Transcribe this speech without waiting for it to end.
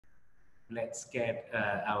let's get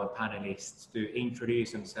our panelists to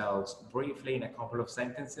introduce themselves briefly in a couple of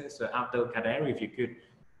sentences. So Abdelkader, if you could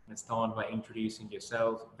start by introducing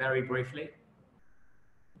yourself very briefly.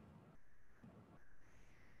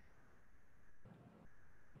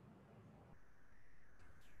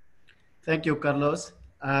 Thank you, Carlos.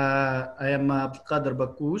 I am Abdelkader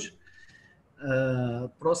Bakouche,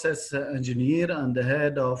 process engineer and the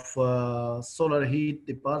head of solar heat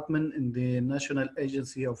department in the National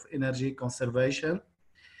Agency of Energy Conservation.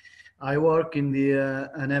 I work in the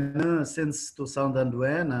NME since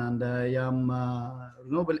 2001, and I am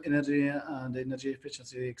renewable energy and energy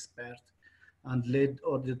efficiency expert and lead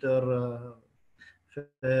auditor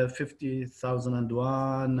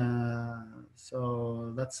 50,001.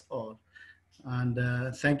 So that's all. And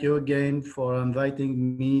thank you again for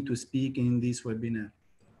inviting me to speak in this webinar.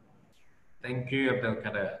 Thank you,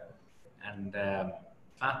 Abdelkader. And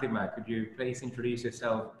Fatima, could you please introduce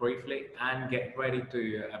yourself briefly and get ready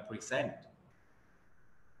to present?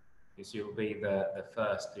 Because you'll be the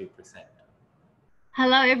first to present.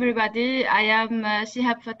 Hello, everybody. I am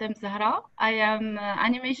Shihab Fatem Zahra. I am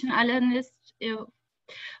animation analyst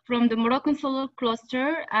from the Moroccan Solar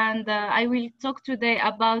Cluster, and I will talk today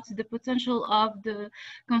about the potential of the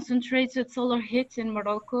concentrated solar heat in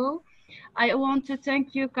Morocco. I want to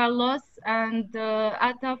thank you, Carlos and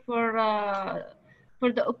Atta, for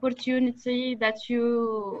the opportunity that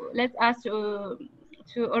you let us to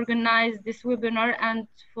organize this webinar and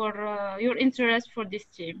for your interest for this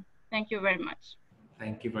team. Thank you very much.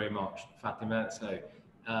 Thank you very much, Fatima. So,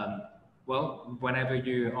 well, whenever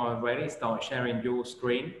you are ready, start sharing your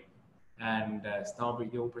screen and start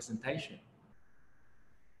with your presentation.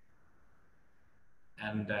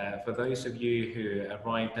 And for those of you who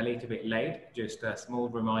arrived a little bit late, just a small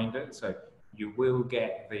reminder, so you will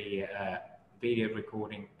get the video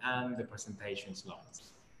recording and the presentation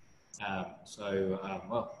slides. Well,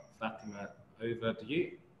 Fatima, over to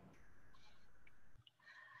you.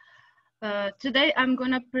 Today, I'm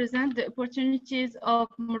going to present the opportunities of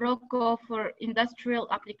Morocco for industrial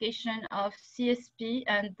application of CSP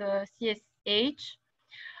and CSH.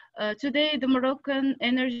 Today, the Moroccan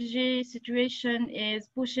energy situation is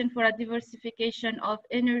pushing for a diversification of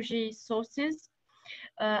energy sources,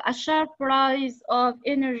 a sharp rise of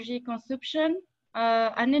energy consumption,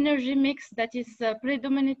 an energy mix that is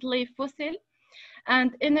predominantly fossil,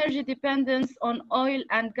 and energy dependence on oil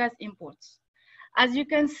and gas imports. As you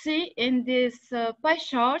can see in this pie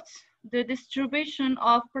chart, the distribution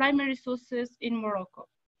of primary sources in Morocco.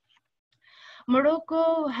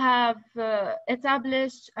 Morocco have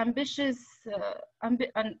established ambitious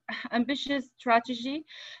strategy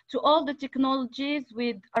to all the technologies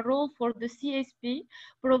with a role for the CSP,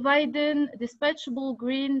 providing dispatchable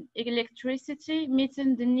green electricity,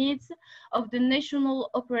 meeting the needs of the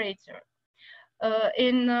national operator.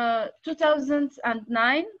 In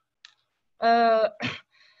 2009,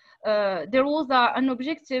 there was an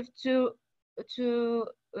objective to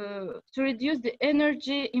reduce the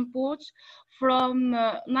energy imports from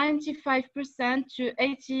 95% to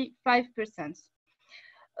 85%.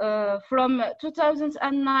 From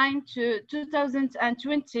 2009 to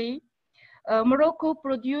 2020, Morocco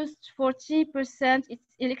produced 40%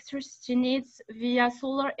 its electricity needs via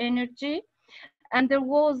solar energy, and there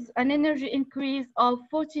was an energy increase of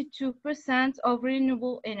 42% of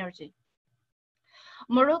renewable energy.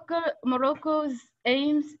 Morocco's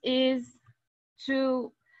aims is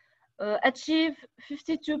to achieve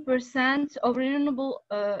 52% of renewable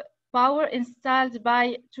power installed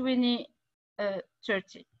by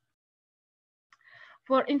 2030.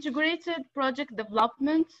 For integrated project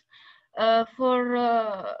development, as far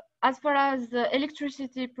as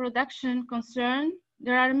electricity production concerned,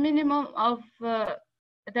 there are minimum of there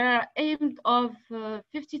are aimed of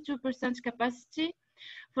 52% capacity.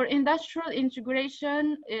 For industrial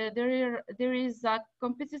integration, there is a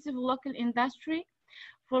competitive local industry.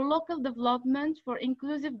 For local development, for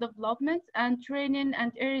inclusive development and training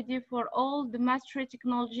and R&D for all the mastery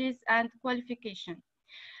technologies and qualification.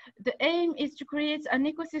 The aim is to create an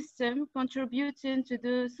ecosystem contributing to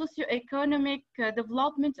the socio-economic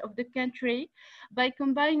development of the country by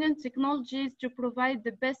combining technologies to provide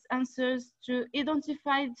the best answers to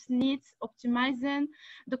identified needs, optimizing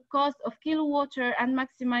the cost of kilowatt and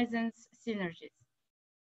maximizing synergies.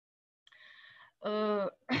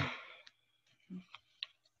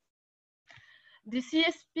 The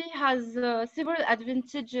CSP has several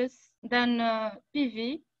advantages than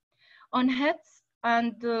PV on heat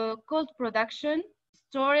and cold production,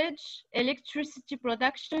 storage, electricity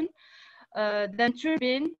production, than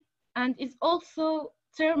turbine, and is also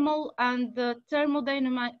thermal and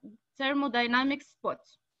thermodynamic spot.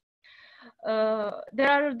 There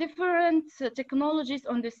are different technologies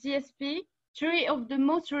on the CSP. Three of the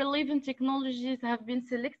most relevant technologies have been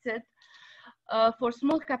selected for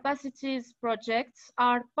small capacities projects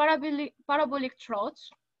are parabolic troughs.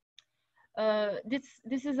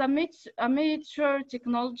 This is a mature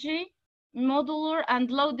technology, modular and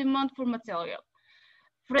low demand for material.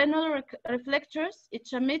 Fresnel reflectors,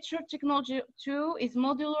 it's a mature technology too, is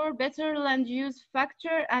modular, better land use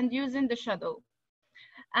factor and using the shadow.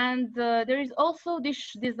 And there is also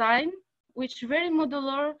dish design, which very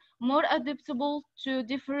modular, more adaptable to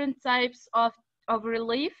different types of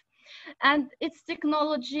relief. And its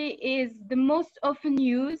technology is the most often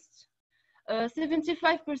used,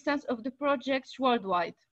 75% of the projects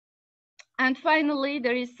worldwide. And finally,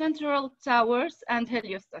 there is central towers and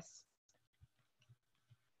heliostats.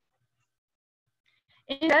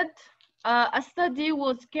 Instead, a study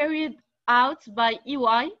was carried out by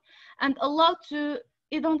EY and allowed to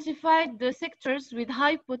identify the sectors with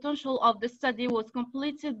high potential of the study was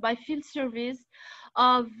completed by field surveys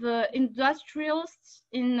of industrialists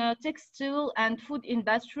in textile and food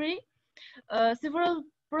industry. Several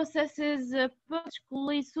processes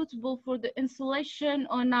particularly suitable for the installation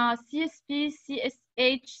on a CSP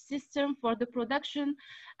CSH system for the production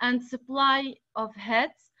and supply of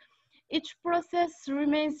heads. Each process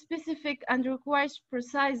remains specific and requires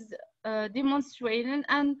precise demonstration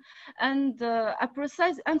and a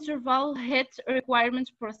precise interval head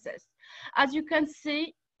requirement process. As you can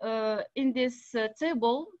see in this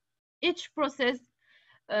table, each process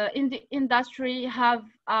in the industry have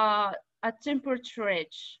a temperature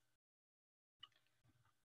range.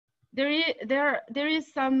 There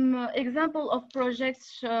is some example of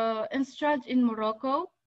projects installed in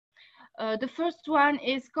Morocco. The first one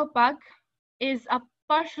is COPAC, is a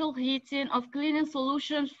partial heating of cleaning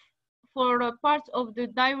solutions for a part of the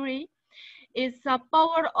dairy. It's a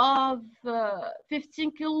power of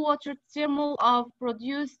 15 kilowatt thermal of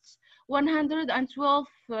produced 112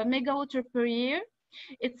 megawatt per year.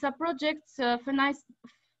 It's a project financed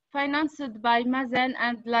by Mazen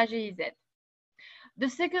and La GIZ. The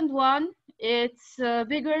second one, it's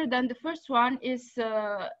bigger than the first one, is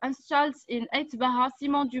installed in Aitbaha,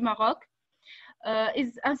 Ciment du Maroc.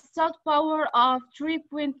 Is installed power of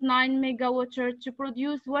 3.9 megawatt to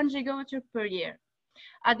produce 1 gigawatt per year.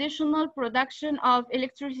 Additional production of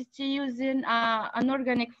electricity using an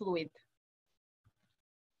organic fluid.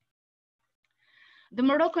 The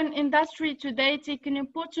Moroccan industry today takes an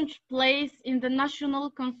important place in the national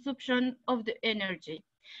consumption of the energy.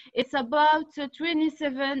 It's about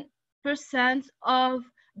 27% of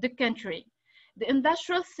the country. The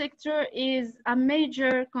industrial sector is a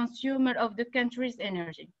major consumer of the country's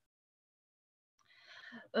energy.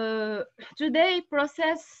 Today,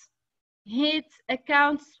 process heat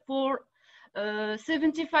accounts for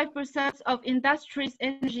 75% of industry's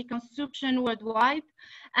energy consumption worldwide,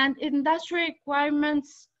 and industry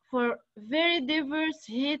requirements for very diverse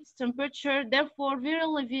heat temperature, therefore very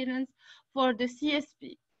relevant for the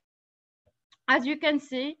CSP. As you can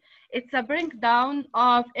see, it's a breakdown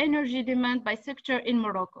of energy demand by sector in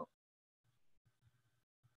Morocco.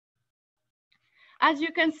 As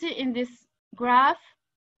you can see in this graph,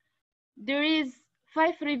 there is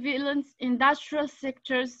 5 relevant industrial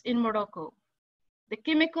sectors in Morocco: the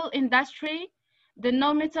chemical industry, the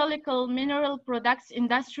non-metallical mineral products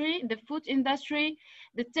industry, the food industry,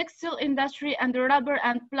 the textile industry, and the rubber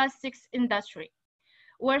and plastics industry.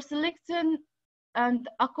 We're selecting, and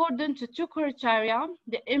according to 2 criteria,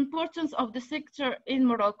 the importance of the sector in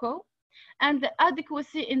Morocco and the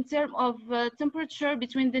adequacy in terms of temperature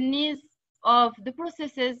between the needs of the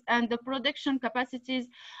processes and the production capacities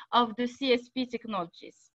of the CSP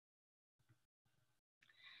technologies.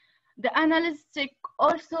 The analysts take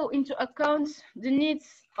also into account the needs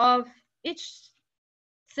of each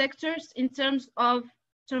sectors in terms of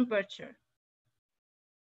temperature.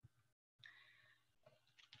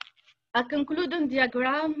 A concluding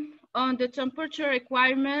diagram on the temperature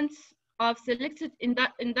requirements of selected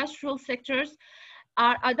industrial sectors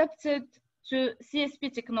are adapted to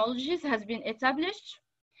CSP technologies has been established.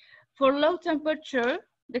 For low temperature,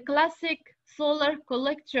 the classic solar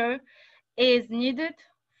collector is needed.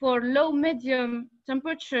 For low medium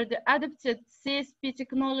temperature, the adapted CSP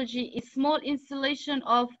technology is small installation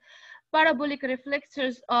of parabolic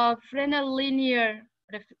reflectors of Fresnel linear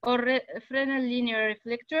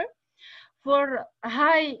reflector. For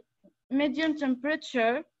high medium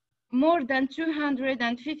temperature, more than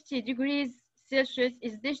 250 degrees Celsius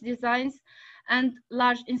is dish designs and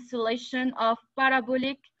large installation of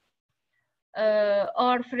parabolic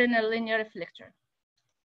or Fresnel linear reflector.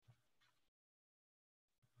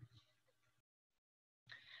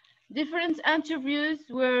 Different interviews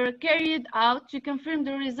were carried out to confirm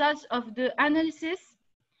the results of the analysis,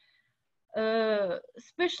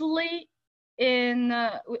 especially in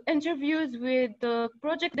interviews with the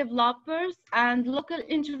project developers and local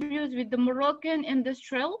interviews with the Moroccan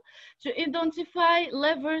industrial to identify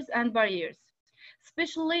levers and barriers,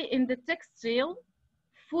 especially in the textile,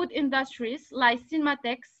 food industries like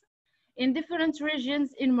Cinematex in different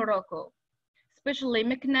regions in Morocco, especially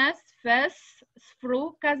Meknes, Fes,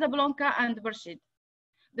 Sfrou, Casablanca, and Barshid.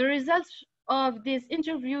 The results of these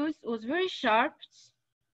interviews was very sharp,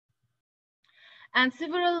 and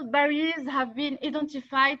several barriers have been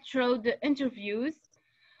identified through the interviews.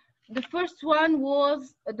 The first one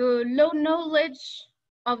was the low knowledge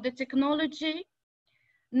of the technology,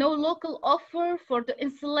 no local offer for the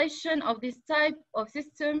installation of this type of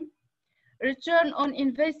system, return on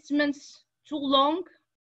investments too long,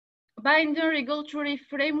 binding regulatory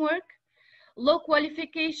framework, low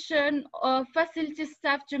qualification of facility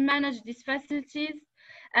staff to manage these facilities,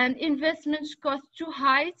 and investment costs too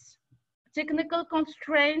high, technical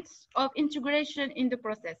constraints of integration in the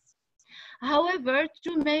process. However,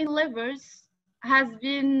 two main levers has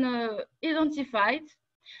been identified: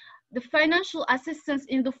 the financial assistance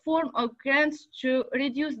in the form of grants to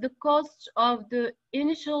reduce the cost of the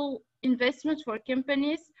initial investment for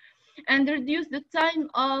companies and reduce the time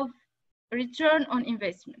of return on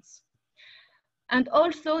investments. And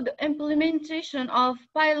also the implementation of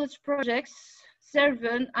pilot projects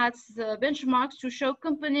serving as benchmarks to show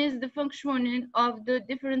companies the functioning of the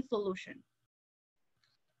different solutions.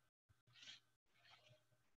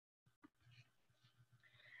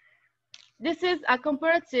 This is a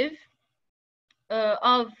comparative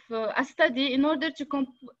of a study in order to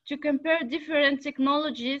compare different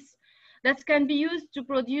technologies that can be used to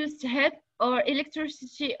produce heat or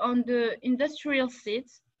electricity on the industrial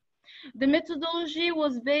sites. The methodology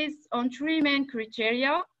was based on three main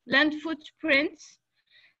criteria: land footprint,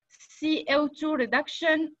 CO2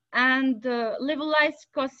 reduction, and levelized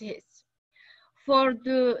cost hits. For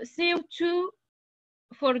the CO2,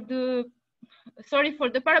 for the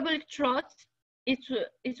parabolic trot,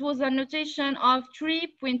 it was a notation of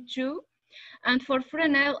 3.2, and for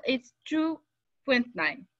Fresnel, it's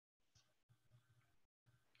 2.9.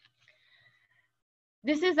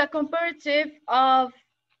 This is a comparative of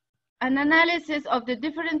an analysis of the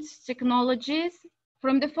different technologies.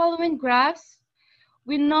 From the following graphs,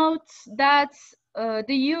 we note that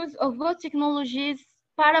the use of both technologies,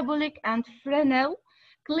 parabolic and Fresnel,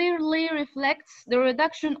 clearly reflects the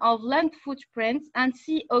reduction of land footprint and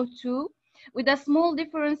CO2, with a small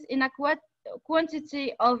difference in a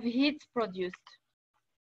quantity of heat produced.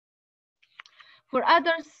 For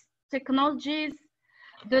other technologies,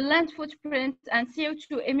 the land footprint and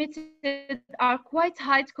CO2 emitted are quite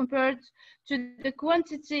high compared to the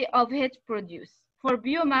quantity of heat produced. For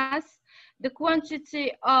biomass, the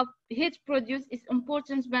quantity of heat produced is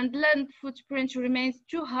important, but land footprint remains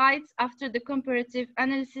too high after the comparative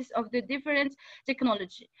analysis of the different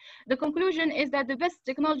technology. The conclusion is that the best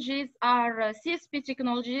technologies are CSP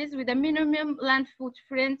technologies with a minimum land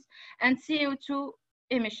footprint and CO2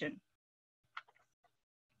 emission.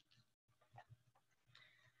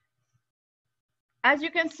 As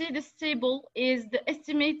you can see, this table is the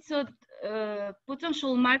estimated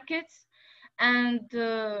potential markets and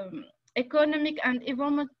economic and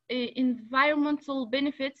environmental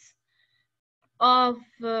benefits of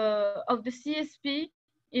the CSP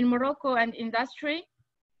in Morocco and industry.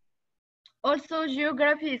 Also,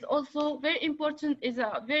 geography is also very important, is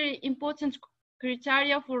a very important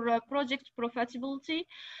criteria for project profitability,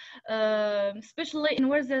 especially in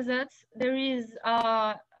where there is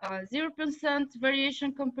a 0%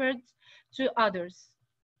 variation compared to others.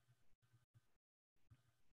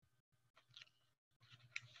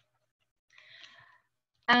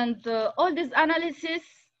 And all these analysis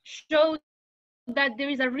show that there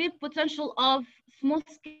is a real potential of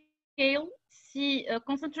small-scale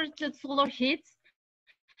concentrated solar heat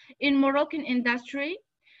in Moroccan industry.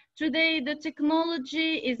 Today, the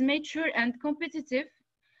technology is mature and competitive.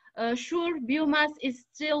 Sure, biomass is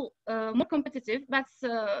still more competitive, but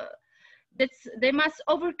they must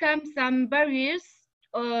overcome some barriers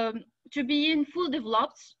to be in full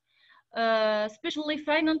developed. Especially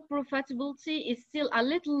finance profitability is still a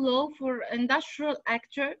little low for industrial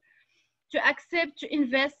actor to accept to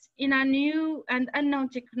invest in a new and unknown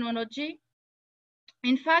technology.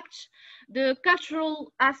 In fact, the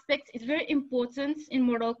cultural aspect is very important in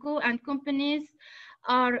Morocco, and companies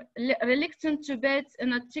are reluctant to bet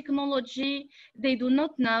on a technology they do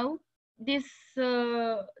not know. This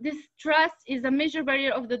trust is a major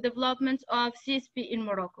barrier of the development of CSP in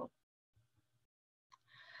Morocco.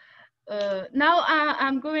 Now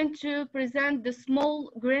I'm going to present the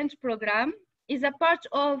small grant program. Is a part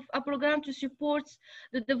of a program to support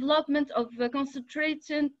the development of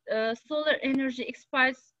concentrated solar energy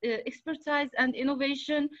expertise and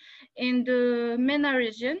innovation in the MENA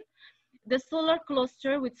region. The solar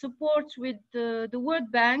cluster, with support with the World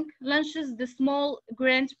Bank, launches the small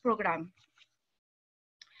grant program.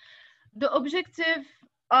 The objective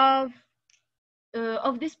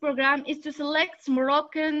of this program is to select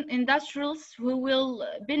Moroccan industrials who will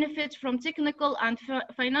benefit from technical and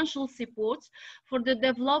financial support for the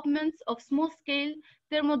development of small-scale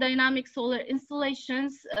thermodynamic solar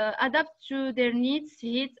installations adapted to their needs,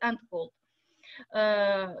 heat and cold.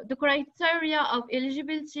 The criteria of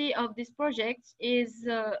eligibility of this project is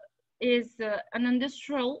an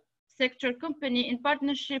industrial sector company in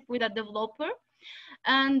partnership with a developer,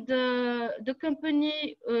 and the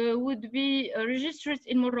company would be registered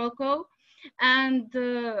in Morocco,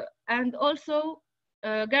 and also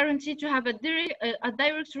guaranteed to have a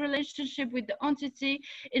direct relationship with the entity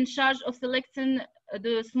in charge of selecting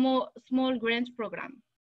the small grant program.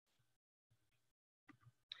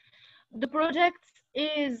 The project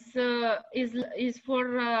is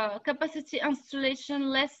for capacity installation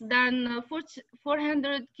less than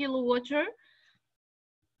 400 kilowatt.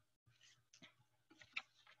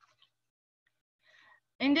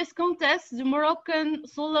 In this context, the Moroccan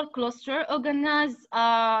Solar Cluster organized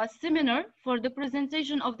a seminar for the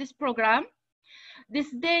presentation of this program.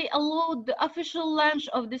 This day allowed the official launch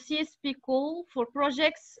of the CSP call for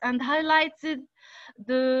projects and highlighted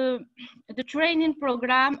the training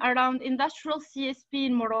program around industrial CSP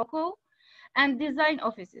in Morocco and design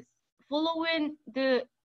offices. Following the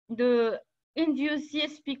induced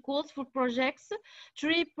CSP calls for projects,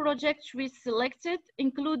 3 projects were selected,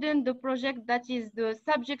 including the project that is the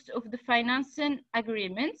subject of the financing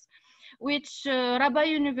agreement, which Rabat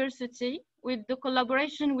University, with the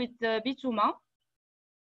collaboration with Bituma.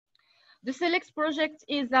 The select project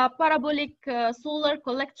is a parabolic solar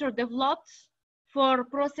collector developed for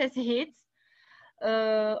process heat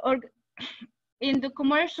in the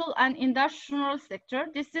commercial and industrial sector.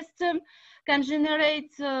 This system can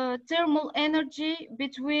generate thermal energy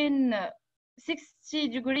between 60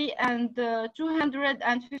 degrees and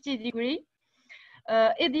 250 degrees,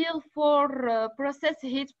 ideal for process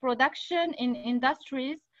heat production in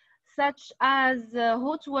industries such as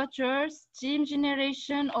hot water, steam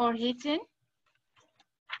generation, or heating.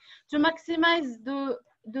 To maximize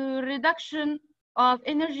the reduction of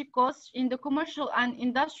energy costs in the commercial and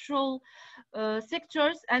industrial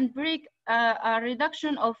sectors and bring a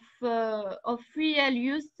reduction of fuel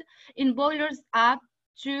used in boilers up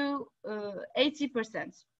to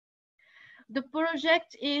 80%. The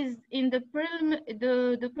project is in the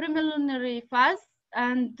preliminary phase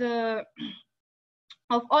and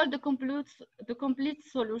of all the complete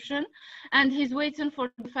solution, and he's waiting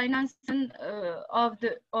for the financing of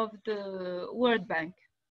the World Bank.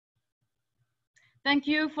 Thank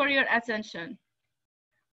you for your attention.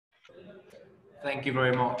 Thank you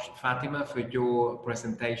very much, Fatima, for your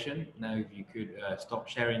presentation. Now, if you could stop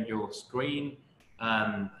sharing your screen,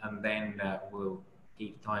 and then we'll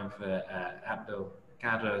give time for Abdul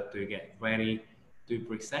Kader to get ready to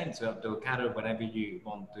present. So Abdul Kader, whenever you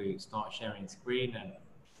want to start sharing screen and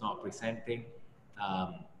start presenting.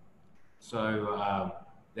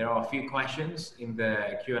 There are a few questions in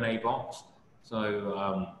the Q&A box,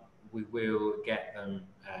 so we will get them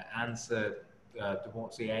answered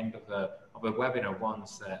towards the end of the webinar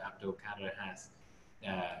once Abdul Kader has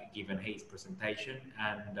given his presentation.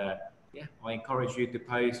 And yeah, I encourage you to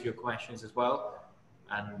post your questions as well.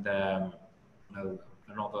 And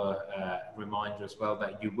another reminder as well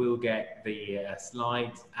that you will get the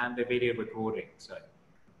slides and the video recording. So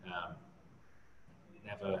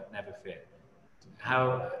never fear.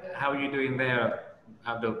 How are you doing there,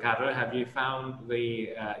 Abdul Kader? Have you found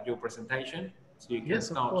the your presentation so you can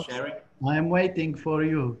start sharing? I am waiting for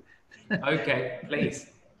you. Okay,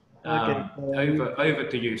 please. Okay. Over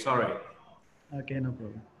to you. Sorry. Okay, no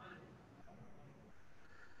problem.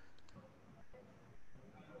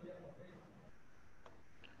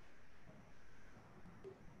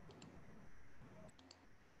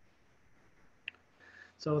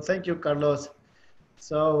 So thank you, Carlos.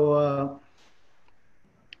 So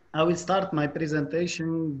I will start my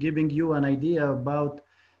presentation giving you an idea about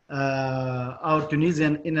our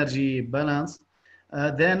Tunisian energy balance.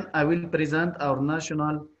 Then I will present our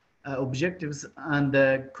national objectives and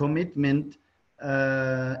commitment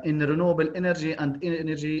in renewable energy and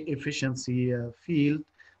energy efficiency field.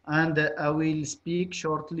 And I will speak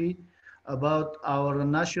shortly about our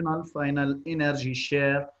national final energy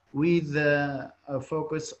share with a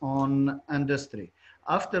focus on industry.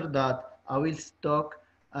 After that, I will talk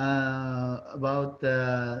about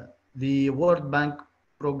the World Bank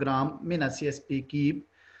program, MENA CSP KEEP,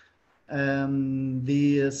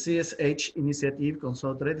 the CSH initiative,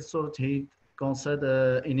 Concentrated Salt Heat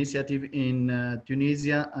initiative in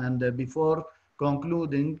Tunisia. And before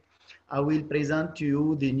concluding, I will present to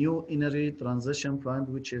you the new Energy Transition Fund,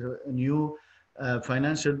 which is a new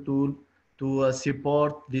financial tool to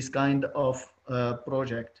support this kind of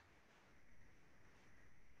project.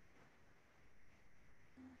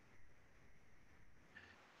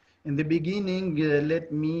 In the beginning,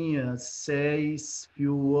 let me say a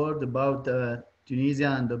few words about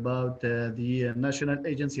Tunisia and about the National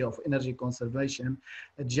Agency of Energy Conservation.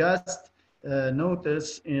 Just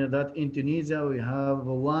notice that in Tunisia, we have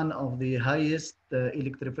one of the highest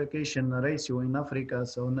electrification ratio in Africa,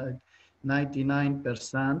 so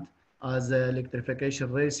 99% as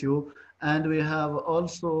electrification ratio. And we have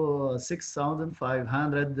also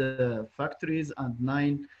 6,500 factories and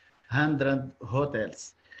 900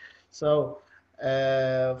 hotels. So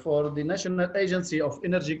for the National Agency of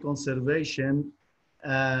Energy Conservation,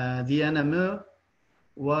 the NME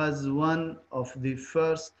was one of the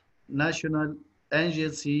first national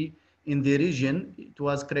agency in the region. It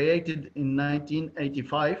was created in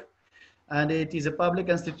 1985, and it is a public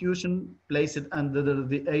institution placed under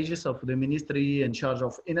the aegis of the ministry in charge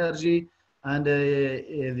of energy. And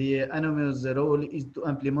the NME's role is to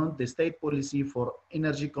implement the state policy for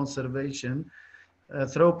energy conservation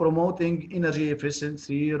through promoting energy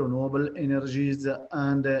efficiency, renewable energies,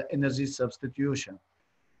 and energy substitution.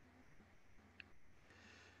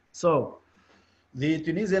 So, the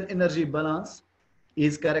Tunisian energy balance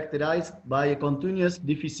is characterized by a continuous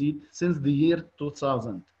deficit since the year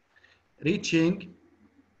 2000, reaching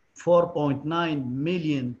 4.9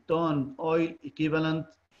 million ton oil equivalent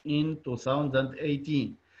in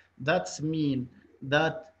 2018. That's mean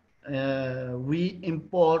that we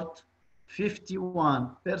import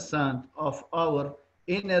 51% of our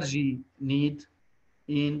energy need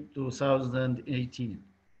in 2018.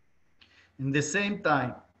 In the same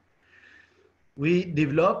time, we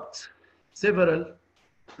developed several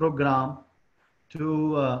programs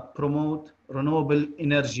to promote renewable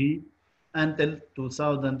energy until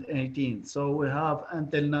 2018. So we have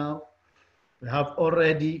until now, we have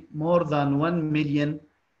already more than 1 million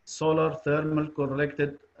solar thermal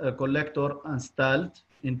collector installed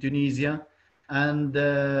in Tunisia, and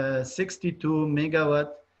 62 megawatt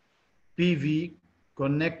PV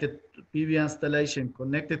installation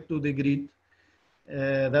connected to the grid.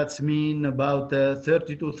 That's mean about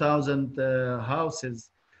 32,000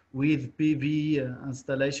 houses with PV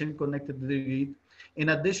installation connected to the grid, in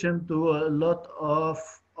addition to a lot of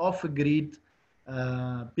off-grid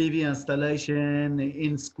PV installation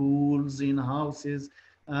in schools, in houses,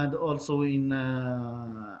 and also in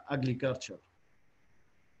agriculture.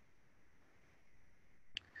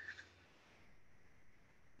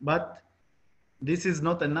 But this is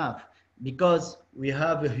not enough, because we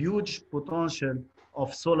have a huge potential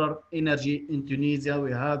of solar energy in Tunisia.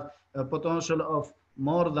 We have a potential of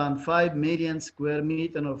more than 5 million square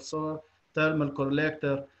meters of solar thermal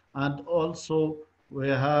collector, and also we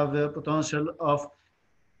have a potential of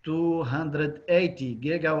 280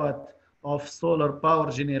 gigawatt of solar power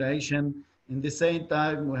generation. In the same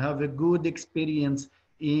time, we have a good experience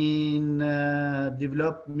in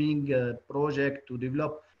developing a project to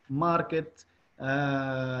develop market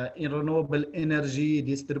in renewable energy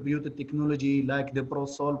distributed technology, like the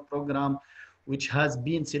ProSol program, which has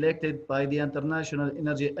been selected by the International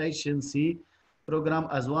Energy Agency program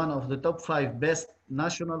as one of the top 5 best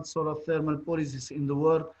national solar thermal policies in the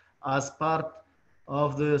world, as part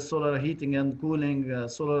of the solar heating and cooling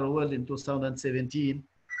solar world in 2017.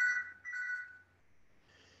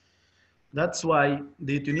 That's why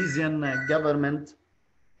the Tunisian government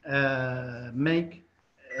make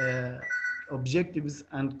objectives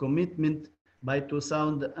and commitment by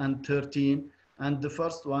 2013. And the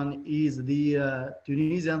first one is the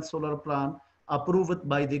Tunisian Solar Plan, approved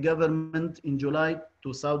by the government in July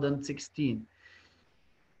 2016.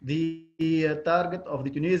 The target of the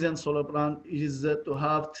Tunisian Solar Plan is to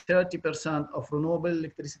have 30% of renewable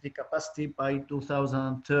electricity capacity by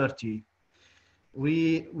 2030.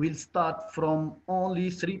 We will start from only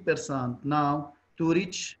 3% now to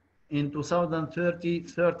reach in 2030,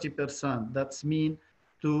 30%. That's mean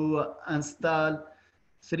to install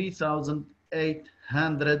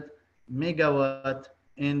 3,800 megawatt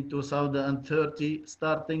in 2030,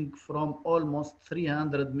 starting from almost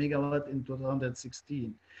 300 megawatt in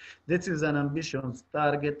 2016. This is an ambitious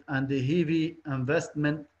target and a heavy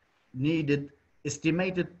investment needed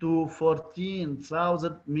estimated to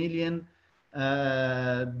 14,000 million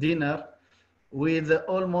dinar, with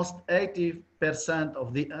almost 80%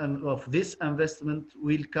 of this investment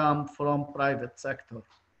will come from private sector.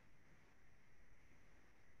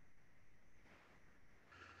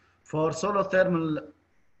 For solar thermal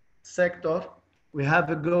sector, we have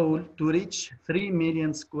a goal to reach 3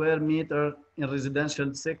 million square meter in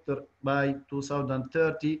residential sector by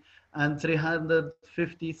 2030 and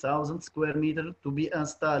 350,000 square meter to be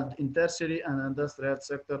installed in tertiary and industrial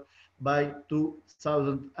sector by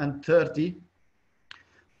 2030,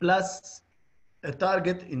 plus a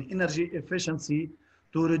target in energy efficiency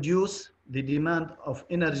to reduce the demand of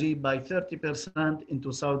energy by 30% in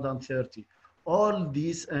 2030. All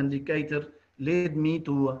these indicators led me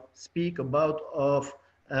to speak about our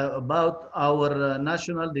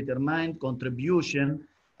national determined contribution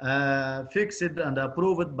fixed and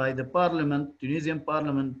approved by the Parliament, Tunisian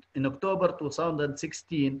Parliament, in October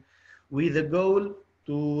 2016, with a goal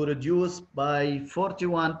to reduce by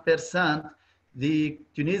 41% the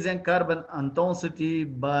Tunisian carbon intensity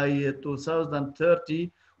by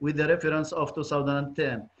 2030 with the reference of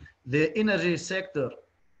 2010. The energy sector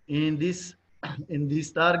in this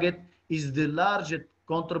target is the largest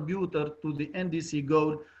contributor to the NDC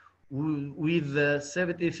goal with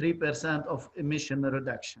 73% of emission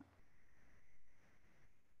reduction.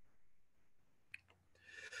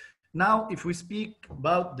 Now, if we speak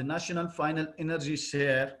about the national final energy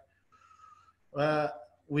share,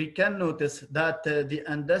 we can notice that the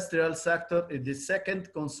industrial sector is the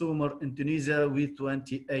second consumer in Tunisia with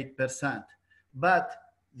 28%. But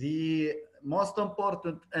the most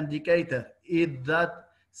important indicator is that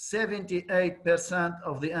 78%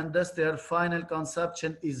 of the industrial final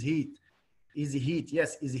consumption is heat.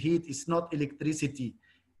 Yes, is heat, it's not electricity.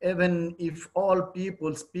 Even if all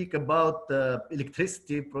people speak about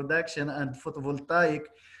electricity production and photovoltaic,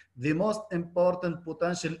 the most important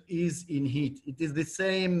potential is in heat. It is the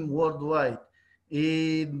same worldwide.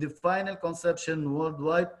 In the final consumption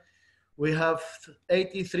worldwide, we have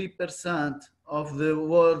 83% of the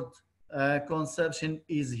world consumption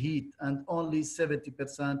is heat and only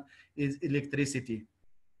 70% is electricity.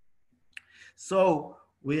 So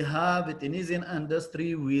we have a Tunisian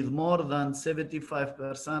industry with more than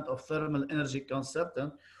 75% of thermal energy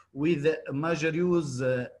consumption with a major use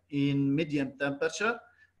in medium temperature.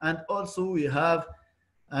 And also we have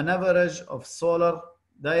an average of solar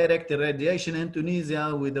direct irradiation in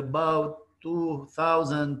Tunisia with about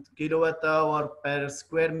 2,000 kilowatt hour per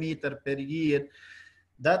square meter per year.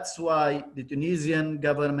 That's why the Tunisian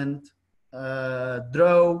government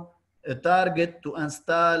drew a target to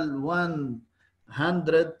install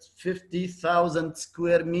 150,000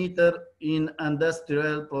 square meter in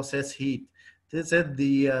industrial process heat. This is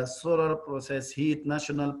the solar process heat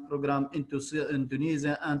national program in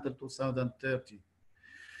Tunisia until 2030.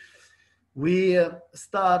 We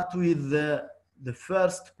start with the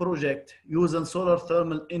first project using solar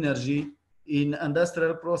thermal energy in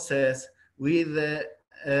industrial process with a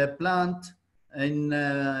plant in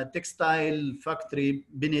textile factory,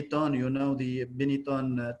 Benetton, you know, the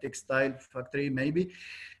Benetton textile factory maybe,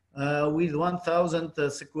 with 1,000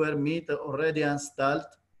 square meter already installed.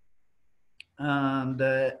 And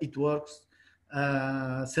it works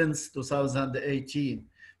since 2018.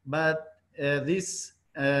 But this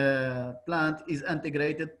plant is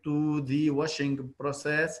integrated to the washing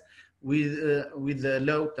process with a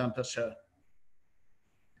low temperature.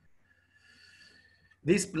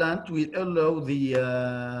 This plant will allow the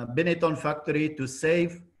Benetton factory to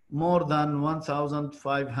save more than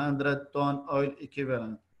 1,500 ton oil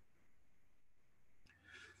equivalent.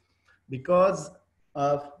 Because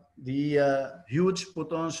of the huge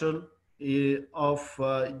potential of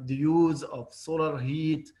the use of solar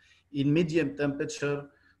heat in medium temperature.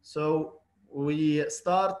 So we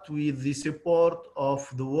start with the support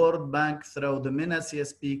of the World Bank through the MENA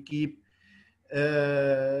CSP KEEP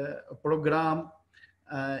program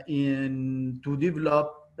to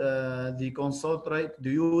develop the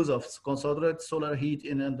use of concentrated solar heat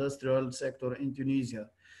in industrial sector in Tunisia.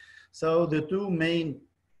 So the two main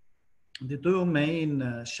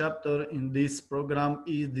chapter in this program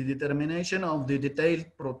is the determination of the detailed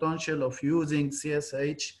potential of using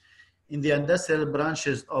CSH in the industrial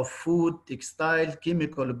branches of food, textile,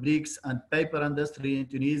 chemical, bricks, and paper industry in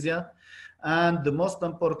Tunisia. And the most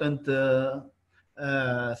important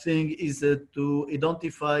thing is to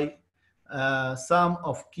identify some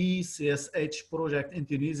of key CSH projects in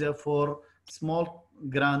Tunisia for small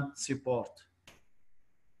grant support.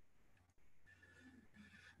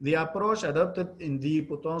 The approach adopted in the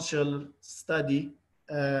potential study,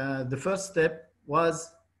 the first step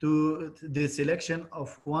was to the selection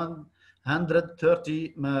of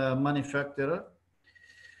 130 manufacturer.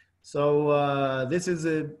 So this is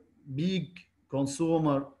a big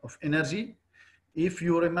consumer of energy. If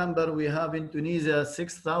you remember, we have in Tunisia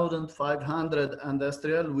 6,500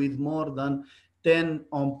 industrial with more than 10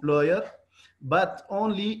 employer, but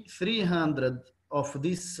only 300 of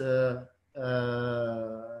this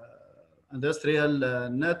industrial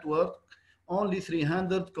network, only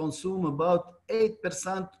 300 consume about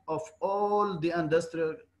 8% of all the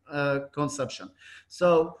industrial consumption.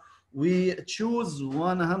 So we choose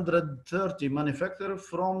 130 manufacturers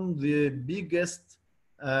from the biggest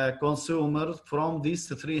consumers from these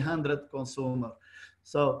 300 consumers.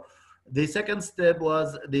 So the second step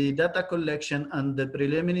was the data collection and the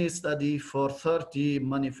preliminary study for 30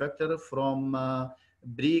 manufacturers from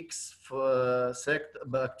bricks, sector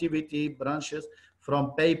activity branches,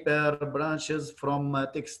 from paper branches, from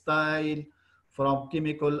textile, from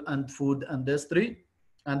chemical and food industry.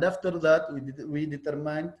 And after that, we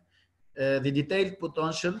determined the detailed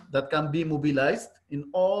potential that can be mobilized in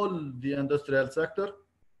all the industrial sector.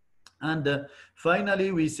 And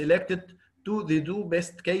finally, we selected the two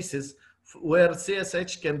best cases where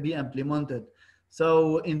CSH can be implemented.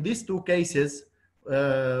 So in these two cases,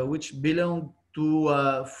 which belong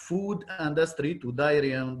to food industry, to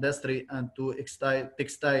dairy industry, and to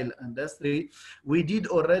textile industry, we did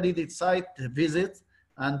already the site visit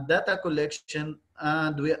and data collection,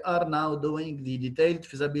 and we are now doing the detailed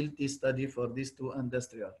feasibility study for these two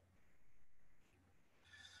industrial.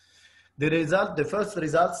 The first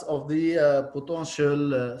results of the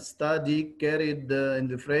potential study carried in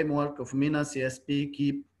the framework of MENA CSP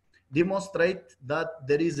KEEP demonstrate that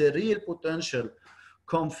there is a real potential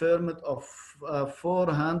confirmed of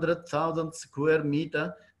 400,000 square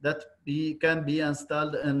meter that can be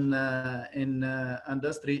installed in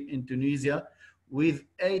industry in Tunisia, with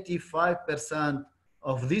 85%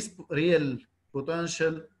 of this real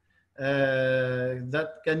potential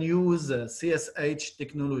that can use CSH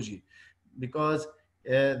technology, because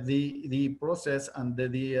the process and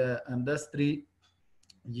the industry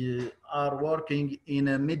are working in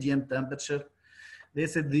a medium temperature.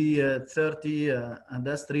 This is the 30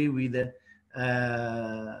 industry with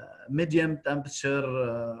medium temperature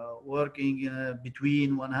working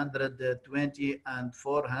between 120 and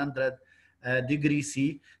 400 degrees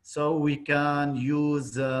C. So we can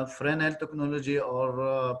use Fresnel technology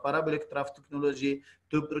or parabolic trough technology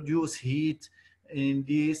to produce heat in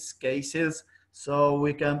these cases. So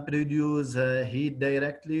we can produce heat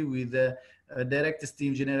directly with a direct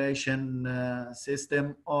steam generation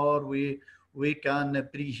system, or we can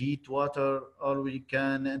preheat water, or we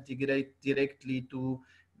can integrate directly to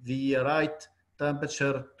the right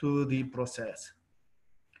temperature to the process.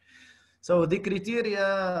 So the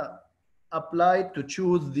criteria applied to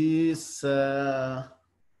choose these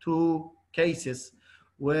two cases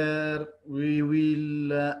where we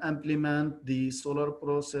will implement the solar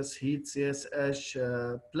process heat CSH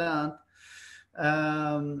plant.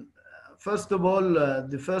 First of all,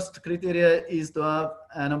 the first criteria is to have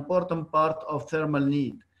an important part of thermal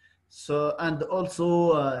need. So, and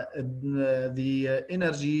also the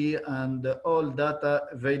energy and all data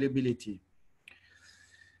availability.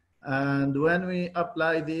 And when we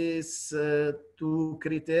apply these two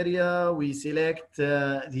criteria, we select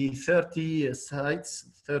the 30 sites,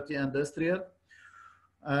 30 industrial,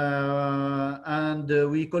 and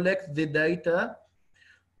we collect the data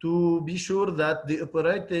to be sure that the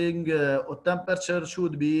operating temperature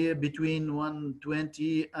should be between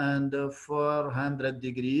 120 and 400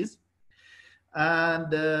 degrees.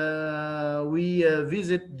 And we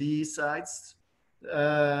visit the sites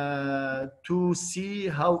to see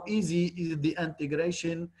how easy is the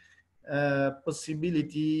integration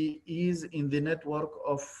possibility is in the network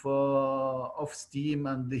of steam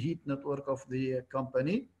and the heat network of the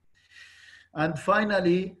company. And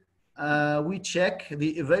finally, we check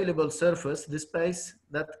the available surface, the space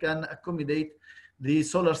that can accommodate the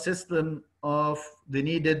solar system of the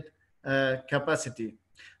needed capacity.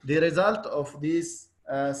 The result of this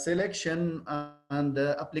selection and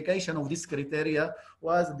application of this criteria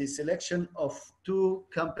was the selection of two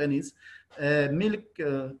companies, milk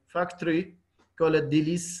factory called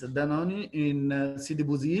Delis Danone in Sidi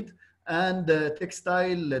Bouzid, and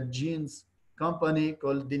textile jeans company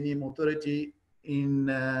called Denim Authority in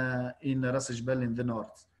Ras Jbel in the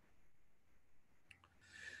north.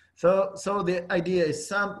 So the idea is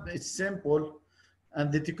simple,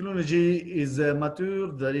 and the technology is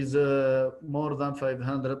mature. There is more than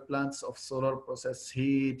 500 plants of solar process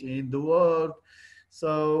heat in the world.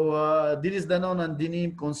 So Delis Danone and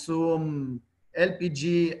Denim consume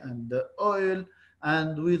LPG and oil,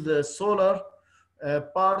 and with the solar,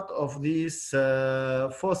 part of this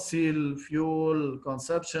fossil fuel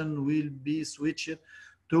consumption will be switched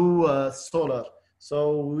to solar.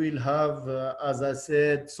 So we'll have, as I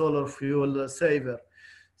said, solar fuel saver.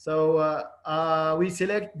 So we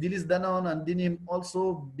select Dilis Danone and Dinim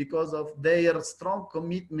also because of their strong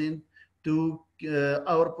commitment to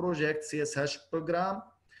our project CSH program,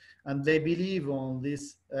 and they believe on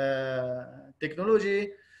this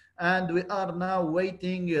technology. And we are now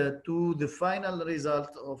waiting to the final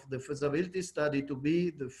result of the feasibility study to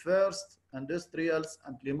be the first industrials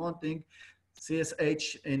implementing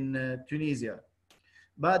CSH in Tunisia.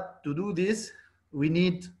 But to do this, we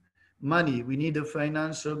need money, we need a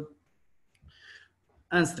financial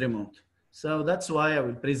instrument. So that's why I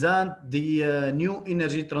will present the new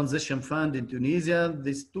energy transition fund in Tunisia.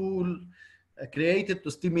 This tool created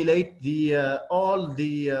to stimulate the all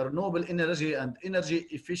the renewable energy and energy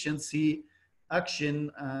efficiency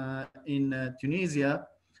action in Tunisia,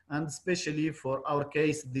 and especially for our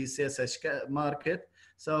case, the CSH market.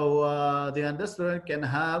 So the industrial can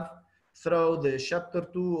have, through the chapter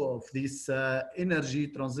 2 of this energy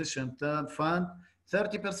transition fund,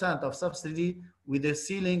 30% of subsidy with a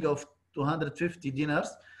ceiling of 250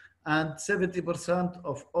 dinars and 70%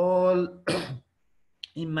 of all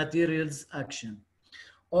in materials action.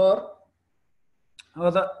 Or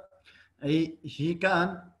other, he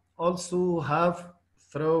can also have,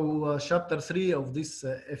 through chapter 3 of this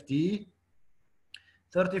FTE,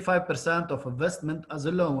 35% of investment as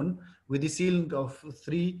a loan with a ceiling of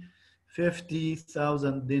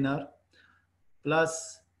 350,000 dinar,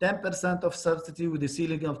 plus 10% of subsidy with a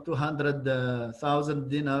ceiling of 200,000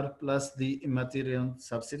 dinar plus the immaterial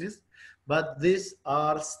subsidies. But these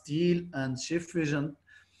are still insufficient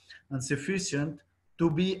to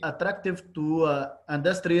be attractive to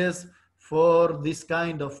industries for this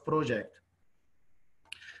kind of project.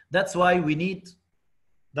 That's why we need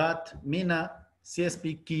that MENA,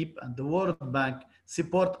 CSP KEEP, and the World Bank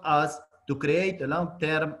support us to create a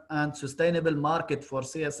long-term and sustainable market for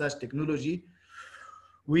CSH technology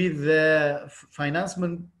with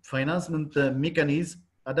financement mechanism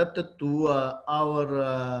adapted to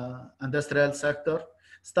our industrial sector,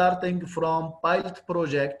 starting from pilot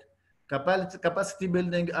project, capacity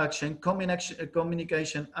building action,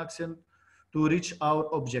 communication action to reach our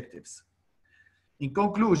objectives. In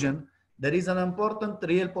conclusion, there is an important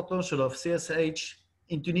real potential of CSH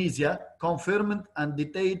in Tunisia, confirmed and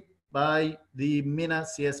detailed by the MENA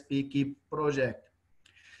CSP KEEP project.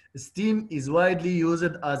 Steam is widely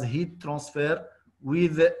used as heat transfer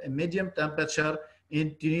with a medium temperature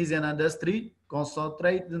in Tunisian industry.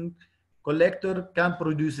 Concentrated collector can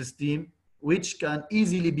produce steam, which can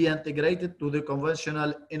easily be integrated to the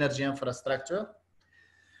conventional energy infrastructure.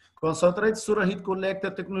 Concentrated solar heat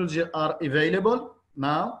collector technology are available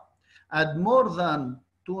now, and more than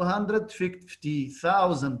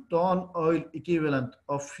 250,000 ton oil equivalent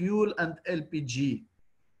of fuel and LPG,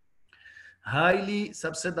 highly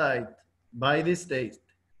subsidized by the state,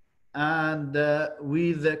 and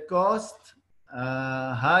with the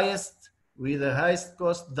highest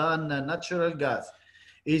cost than natural gas,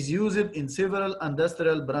 is used in several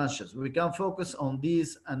industrial branches. We can focus on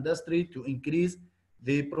this industry to increase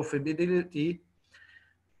the profitability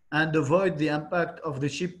and avoid the impact of the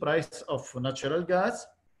cheap price of natural gas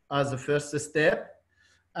as a first step.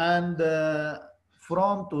 And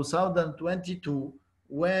from 2022,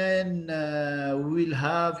 when we'll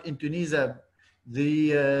have in Tunisia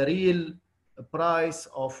the real price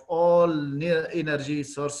of all energy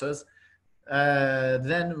sources,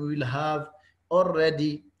 then we'll have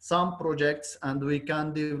already some projects and we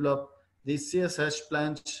can develop the CSH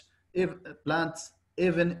plants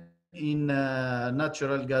even in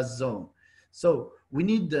natural gas zone. So we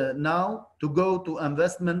need now to go to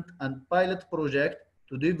investment and pilot project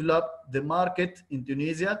to develop the market in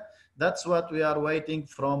Tunisia. That's what we are waiting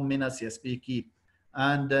from MENA CSP KEEP.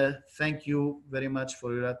 And thank you very much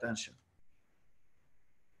for your attention.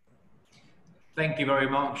 Thank you very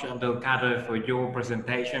much, Abdul Kader, for your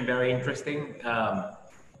presentation. Very interesting.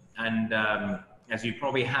 As you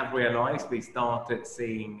probably have realized, we started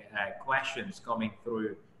seeing questions coming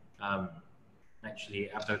through. Actually,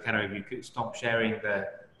 Abdul Kader, if you could stop sharing the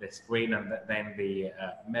screen, and then the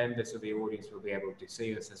members of the audience will be able to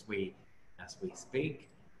see us as we speak.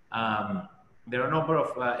 There are a number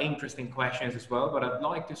of interesting questions as well, but I'd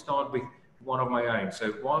like to start with one of my own.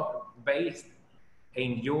 So based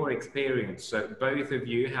in your experience, so both of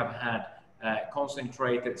you have had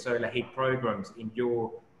concentrated solar heat programs in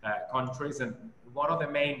your countries, and what are the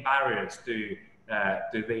main barriers to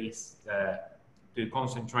these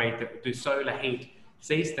to solar heat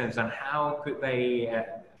systems, and how could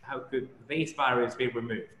these barriers be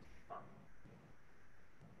removed?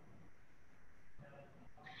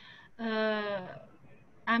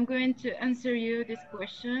 I'm going to answer you this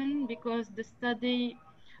question because the study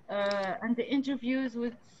and the interviews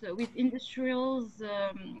with industrials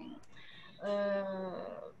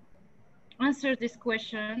answer this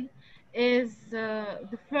question is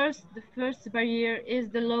the first barrier is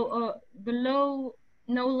the low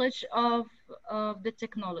knowledge of the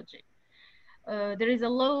technology. There is a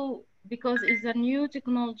low because it's a new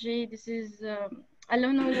technology. This is a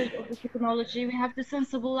low knowledge of the technology. We have to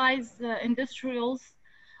sensibilize industrials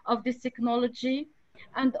of this technology,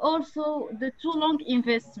 and also the too long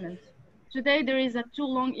investment. Today there is a too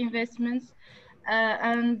long investment,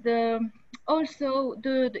 and also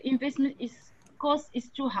the investment is cost is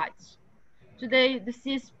too high. Today the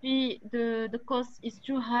CSP the cost is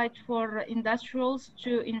too high for industrials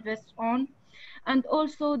to invest on, and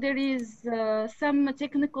also there is some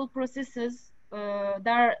technical processes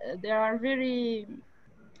that are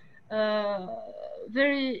uh,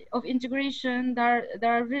 very of integration that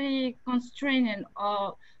are very constraining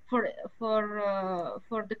for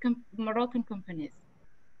for the Moroccan companies.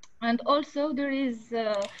 And also there is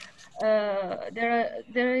there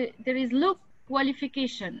is low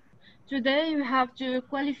qualification. Today you have to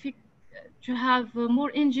qualify to have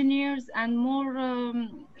more engineers and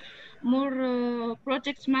more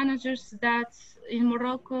project managers that in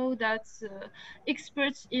Morocco that's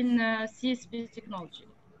experts in CSP technology.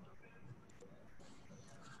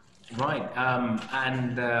 Right.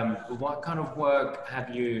 And what kind of work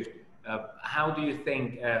have you? How do you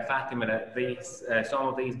think, Fatima, that these some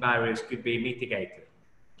of these barriers could be mitigated?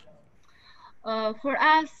 For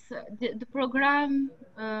us, the program,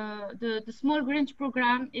 the small grant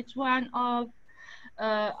program, it's one of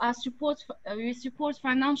our support. We support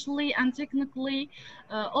financially and technically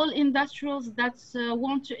all industrials that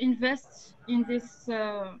want to invest in this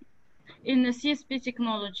in the CSP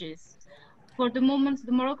technologies. For the moment,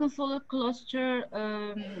 the Moroccan Solar Cluster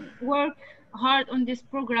work hard on this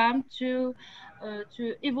program to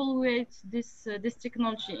evaluate this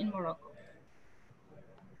technology in Morocco.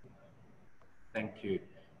 Thank you.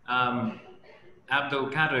 Abdul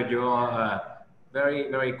Kader, you are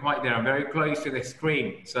very quiet there. I'm very close to the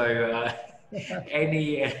screen. So,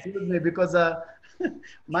 any. Excuse me, because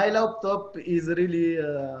my laptop is really,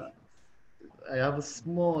 I have a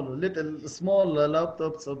small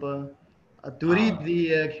laptop, so to read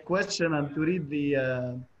the question and to read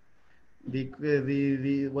the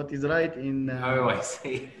what is right in. Oh, I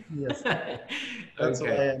see. Yes, that's why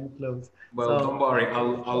Okay. I'm close. Well, So don't worry.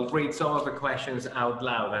 I'll read some of the questions out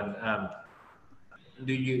loud. And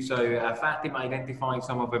Fatima identified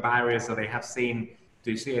some of the barriers that they have seen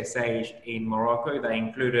to CSH in Morocco. They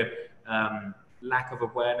included lack of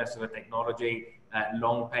awareness of the technology,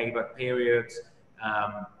 long payback periods,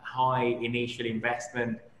 high initial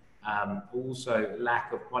investment, also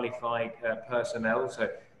lack of qualified personnel. So,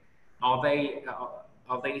 are they uh,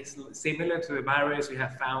 are they similar to the barriers we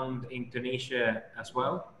have found in Tunisia as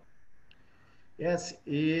well? yes,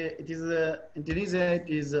 it is in Tunisia. It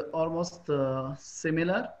is almost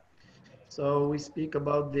similar. So we speak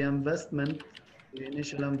about the investment. The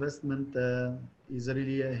initial investment is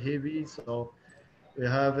really heavy. So we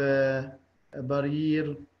have a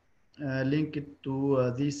barrier linked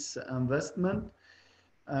to this investment,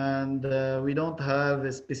 and we don't have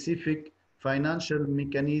a specific financial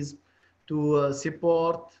mechanism to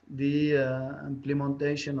support the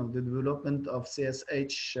implementation of the development of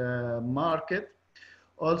CSH market.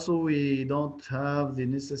 Also, we don't have the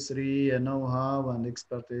necessary know-how and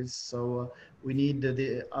expertise. So we need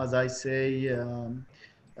as I say,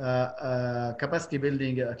 capacity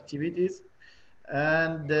building activities.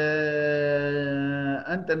 And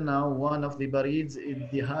until now, one of the barriers is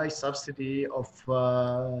the high subsidy of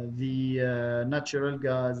the natural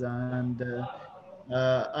gas and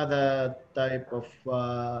other type of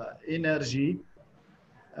energy.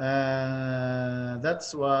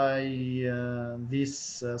 That's why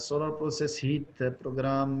this solar process heat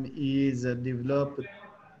program is developed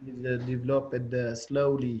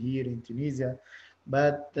slowly here in Tunisia.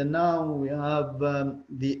 But now we have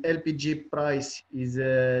the LPG price is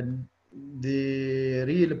the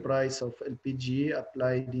real price of LPG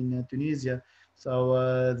applied in Tunisia.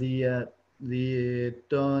 So the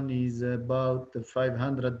ton is about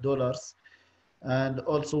 $500, and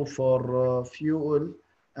also for fuel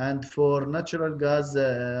and for natural gas.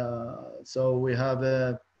 So we have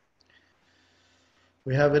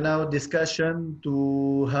now discussion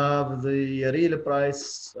to have the real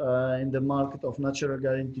price in the market of natural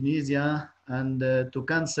gas in Tunisia, and to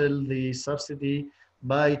cancel the subsidy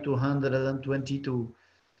by 222.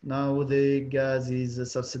 Now the gas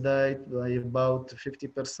is subsidized by about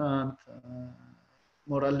 50%,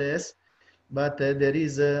 more or less. But there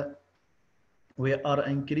is a we are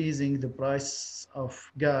increasing the price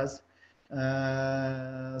of gas.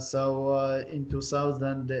 In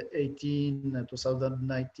 2018,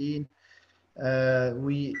 2019,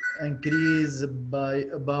 we increase by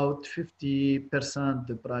about 50%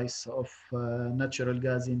 the price of natural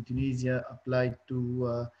gas in Tunisia applied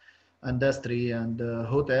to industry and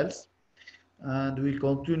hotels. And we'll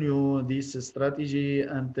continue this strategy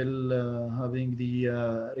until having the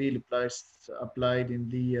real price applied in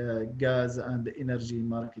the gas and energy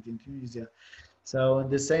market in Tunisia. So at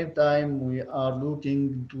the same time, we are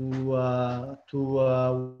looking to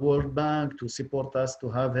World Bank to support us to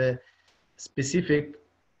have a specific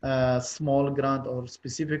small grant or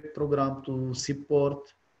specific program to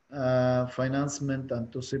support financement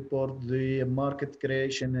and to support the market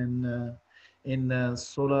creation in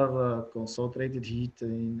solar concentrated heat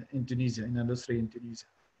in Tunisia, in industry in Tunisia.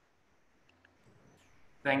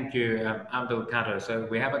 Thank you, Abdul Kader. So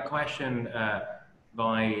we have a question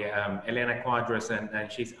by Elena Quadras,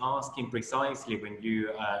 and she's asking precisely when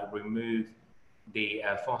you remove the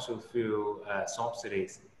fossil fuel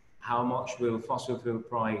subsidies, how much will fossil fuel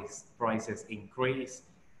prices increase,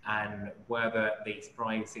 and whether these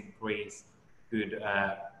price increase could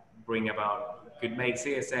could make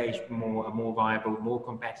CSH a more viable, more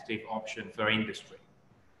competitive option for industry.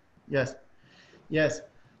 Yes, yes.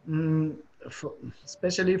 Mm,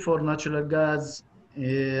 Especially for natural gas,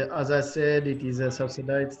 as I said, it is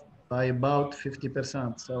subsidized by about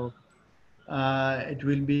 50%. So it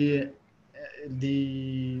will be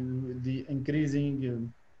the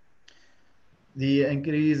increasing the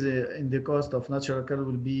increase in the cost of natural gas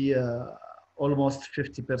will be almost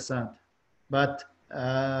 50%. But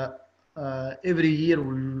every year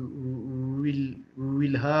we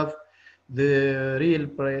will have the real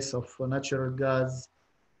price of natural gas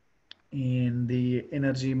in the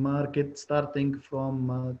energy market starting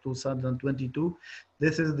from 2022.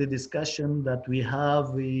 This is the discussion that we have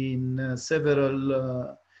in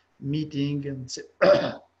several meetings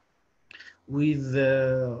with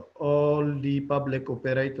all the public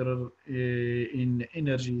operator in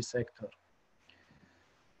energy sector.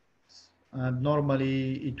 And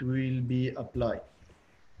normally it will be applied.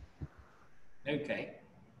 Okay,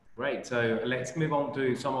 great. So let's move on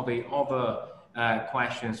to some of the other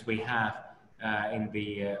questions we have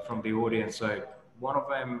from the audience. So one of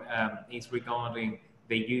them is regarding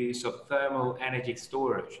the use of thermal energy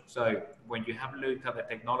storage. So when you have looked at the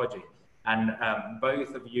technology, and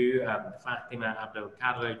both of you, Fatima, Abdel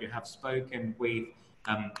Kader, you have spoken with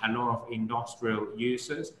a lot of industrial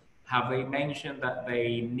users. Have they mentioned that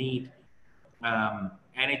they need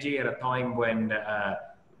energy at a time when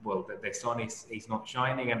well, the sun is not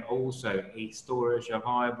shining, and also is storage a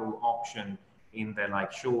viable option in the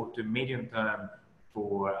like short to medium term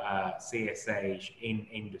for CSH in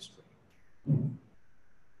industry?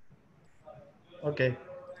 Okay.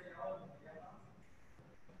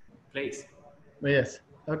 Please. Yes.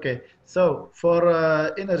 Okay. So for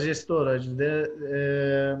energy storage,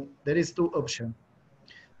 there is two options.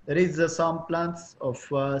 There is some plants of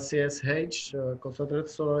CSH, concentrated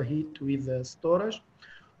solar heat with storage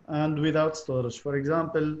and without storage. For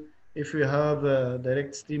example, if we have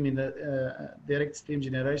direct steam direct steam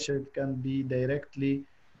generation, it can be directly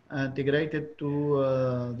integrated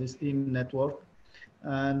to the steam network,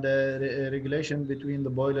 and regulation between the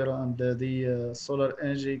boiler and the solar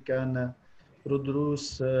energy can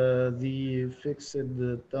produce the fixed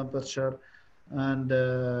temperature and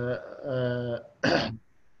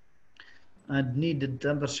and needed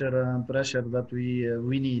temperature and pressure that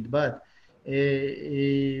we need. But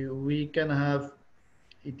we can have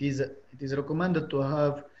it is recommended to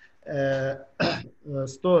have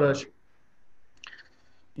storage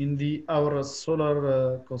in our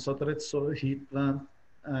solar concentrated solar heat plant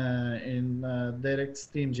in direct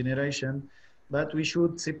steam generation, but we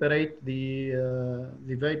should separate the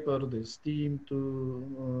vapor, the steam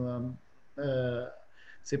to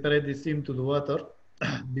separate the steam to the water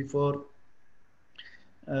before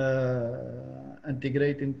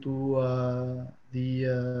integrate into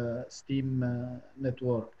the steam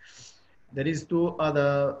network. There is two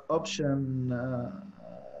other option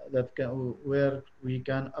where we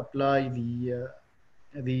can apply the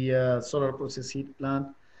solar process heat plant.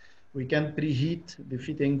 We can preheat the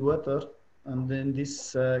fitting water, and in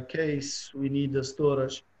this case we need the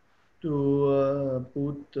storage to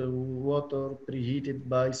put water preheated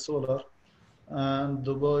by solar, and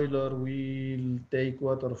the boiler will take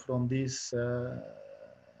water from this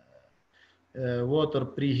water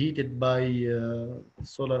preheated by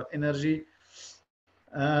solar energy.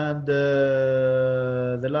 And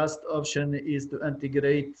the last option is to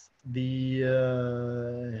integrate the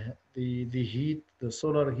heat, the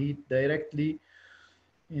solar heat directly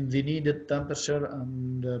in the needed temperature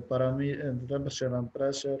and temperature and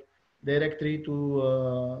pressure directly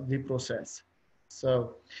to the process.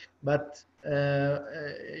 So, but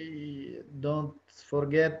don't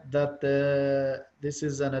forget that this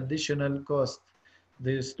is an additional cost.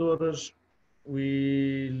 The storage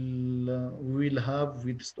will have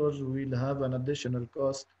with storage will have an additional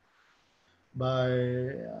cost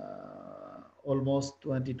by almost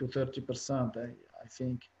 20 to 30%, I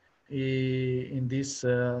think, in this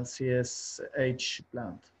CSH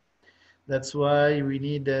plant. That's why we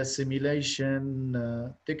need a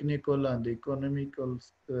simulation, technical and economical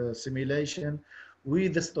simulation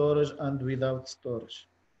with the storage and without storage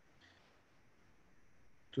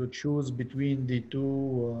to choose between the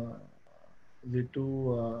two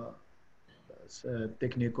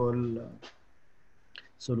technical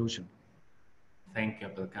solution. Thank you,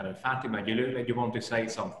 Abdul. Fatima, you look like you want to say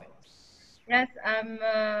something. Yes, I'm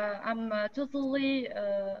totally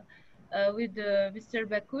with Mr.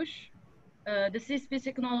 Bakush. The CSP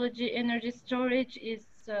technology energy storage is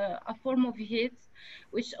a form of heat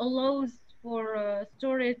which allows for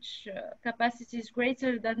storage capacities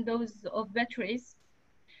greater than those of batteries.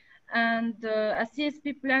 And a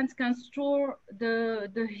CSP plant can store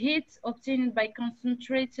the heat obtained by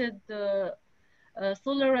concentrated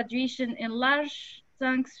solar radiation in large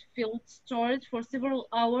tanks filled storage for several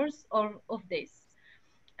hours or of days,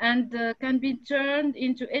 and can be turned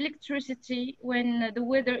into electricity when the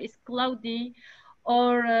weather is cloudy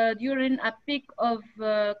or during a peak of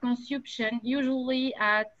consumption, usually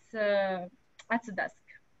at dusk.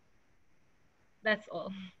 That's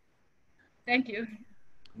all. Thank you.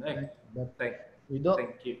 No, But thank, we don't.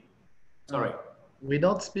 thank you. Sorry. We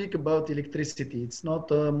don't speak about electricity. It's not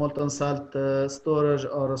molten salt storage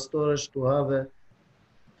or storage to have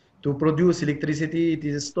to produce electricity. It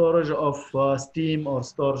is storage of steam or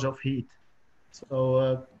storage of heat.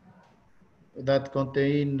 So that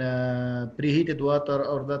contain preheated water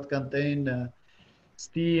or that contain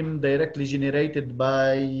steam directly generated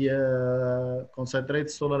by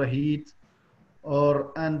concentrated solar heat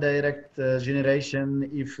or indirect generation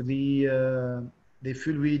if the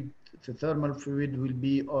fluid, the thermal fluid will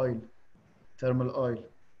be oil, thermal oil.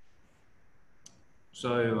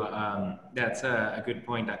 So that's a good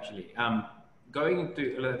point, actually. Going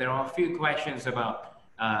into, there are a few questions about,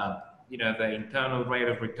 the internal rate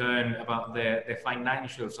of return, about the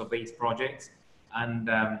financials of these projects, and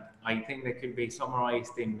I think they could be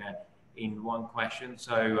summarized in one question.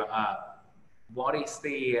 So, what is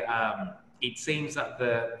the? It seems that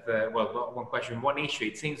well, one question, one issue.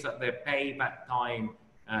 It seems that the payback time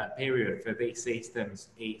period for these systems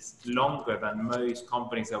is longer than most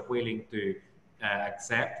companies are willing to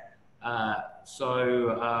accept. How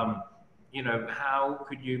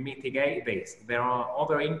could you mitigate this? There are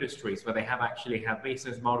other industries where they have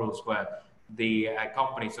business models where the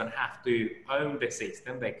companies don't have to own the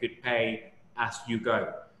system; they could pay as you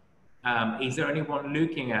go. Is there anyone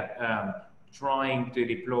looking at trying to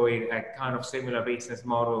deploy a kind of similar business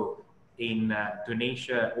model in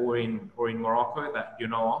Tunisia or in Morocco that you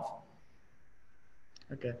know of?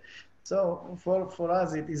 Okay, so for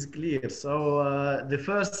us it is clear. So the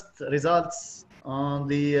first results on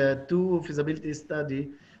the two feasibility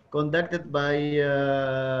study conducted by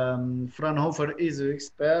Fraunhofer ISO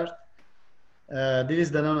expert, this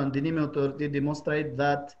is the non-anonymity authority, demonstrate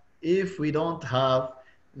that if we don't have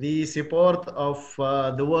the support of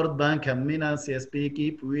the World Bank and MENA CSP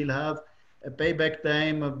KEEP, we will have a payback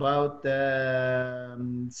time about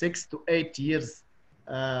 6 to 8 years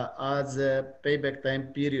as a payback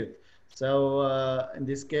time period. So in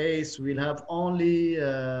this case, we'll have only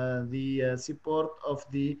the support of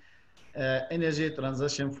the Energy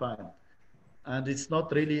Transition Fund, and it's not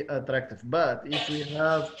really attractive. But if we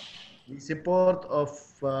have the support of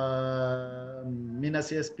MENA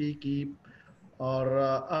CSP KEEP or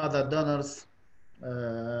other donors,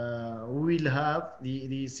 we will have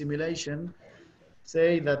the simulation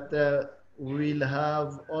say that we'll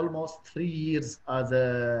have almost 3 years as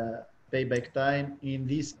a payback time in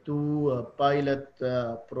these two pilot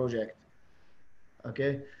projects.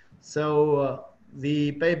 Okay, so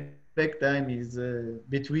the payback time is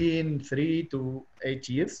between 3 to 8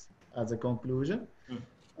 years as a conclusion,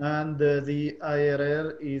 and the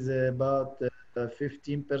IRR is about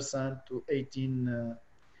 15% to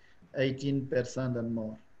 18% and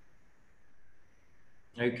more.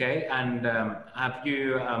 Okay, and have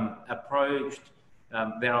you approached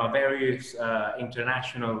there are various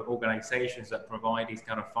international organizations that provide this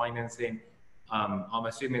kind of financing. I'm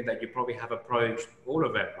assuming that you probably have approached all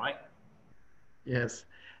of them, right? Yes.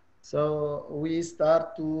 So we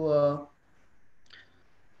start to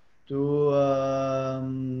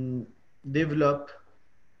develop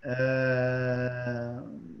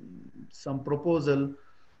some proposal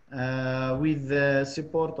with the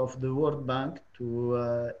support of the World Bank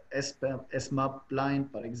to SMAP line,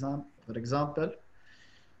 for example.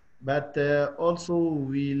 But also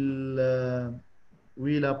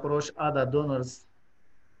we'll approach other donors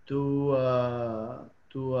to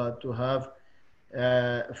to have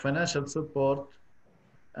financial support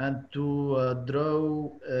and to draw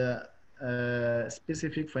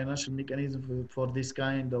specific financial mechanism for this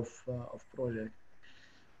kind of project.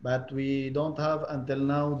 But we don't have until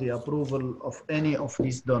now the approval of any of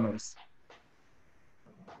these donors.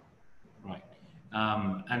 Right.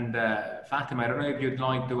 And Fatima, I don't know if you'd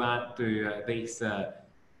like to add to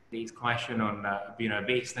these question on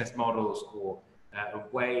business models or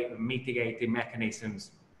way mitigating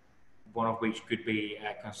mechanisms, one of which could be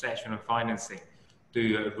concessional financing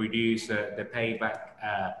to reduce the payback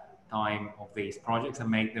time of these projects and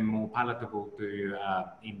make them more palatable to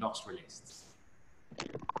industrialists.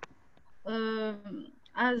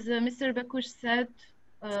 As Mr. Bakush said,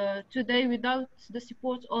 today without the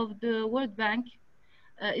support of the World Bank,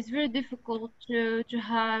 it's very difficult to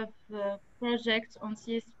have projects on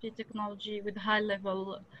CSP technology with high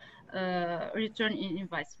level return in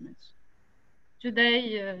investment.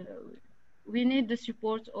 Today, we need the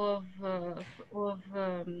support of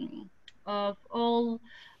all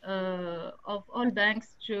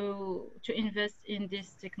banks to invest in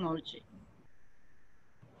this technology.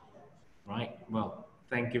 Right. Well,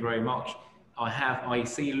 thank you very much. I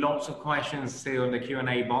see lots of questions still in the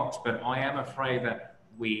Q&A box, but I am afraid that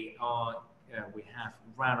we have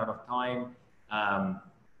run out of time.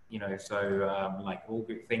 Like all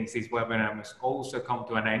good things, this webinar must also come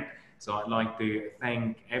to an end. So I'd like to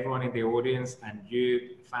thank everyone in the audience and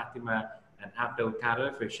you, Fatima and Abdel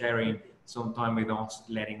Kader, for sharing some time with us,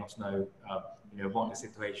 letting us know, what the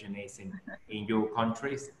situation is in your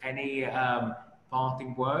countries. Any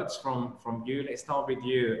parting words from you? Let's start with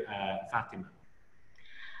you, Fatima.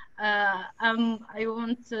 I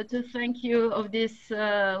want to thank you of this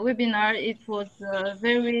webinar. It was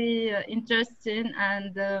very interesting,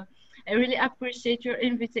 and I really appreciate your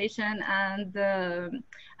invitation, and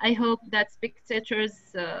I hope that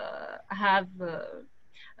spectators have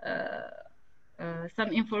some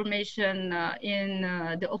information in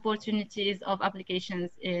the opportunities of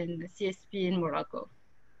applications in CSP in Morocco.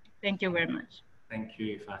 Thank you very much. Thank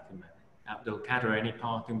you, Fatima. Abdel Kader, any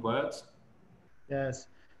parting words? Yes.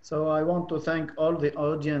 So I want to thank all the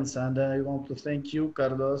audience, and I want to thank you,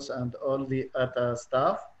 Carlos, and all the other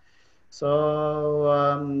staff. So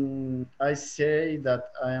I say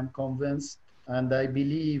that I am convinced and I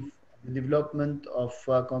believe the development of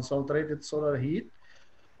concentrated solar heat.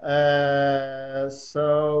 I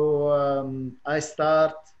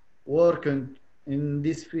start working in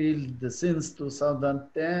this field since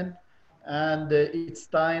 2010, and it's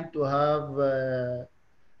time to have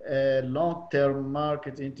a long-term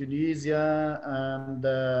market in Tunisia, and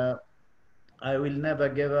I will never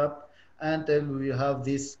give up until we have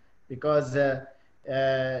this, because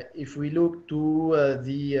if we look to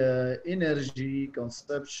the energy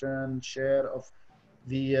consumption share of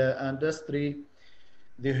the industry,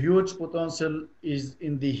 the huge potential is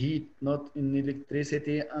in the heat, not in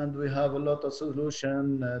electricity, and we have a lot of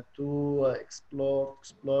solution to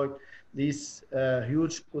exploit this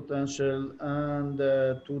huge potential and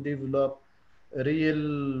to develop a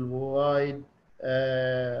real wide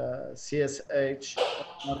CSH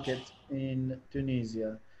market in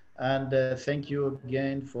Tunisia. And thank you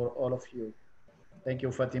again for all of you. Thank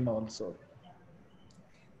you, Fatima, also.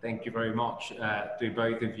 Thank you very much to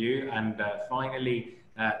both of you. And finally,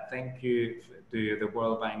 thank you to the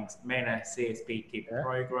World Bank's MENA CSP KIP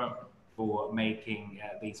program for making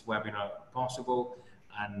this webinar possible,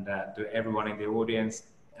 and to everyone in the audience.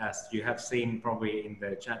 As you have seen probably in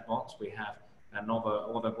the chat box, we have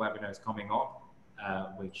other webinars coming up,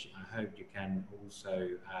 which I hope you can also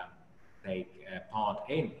take part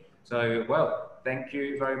in. So, well, thank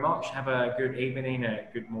you very much. Have a good evening, a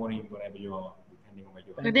good morning, wherever you are, depending on where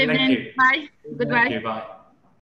you are. Good evening. Bye. Goodbye. Thank you. Bye.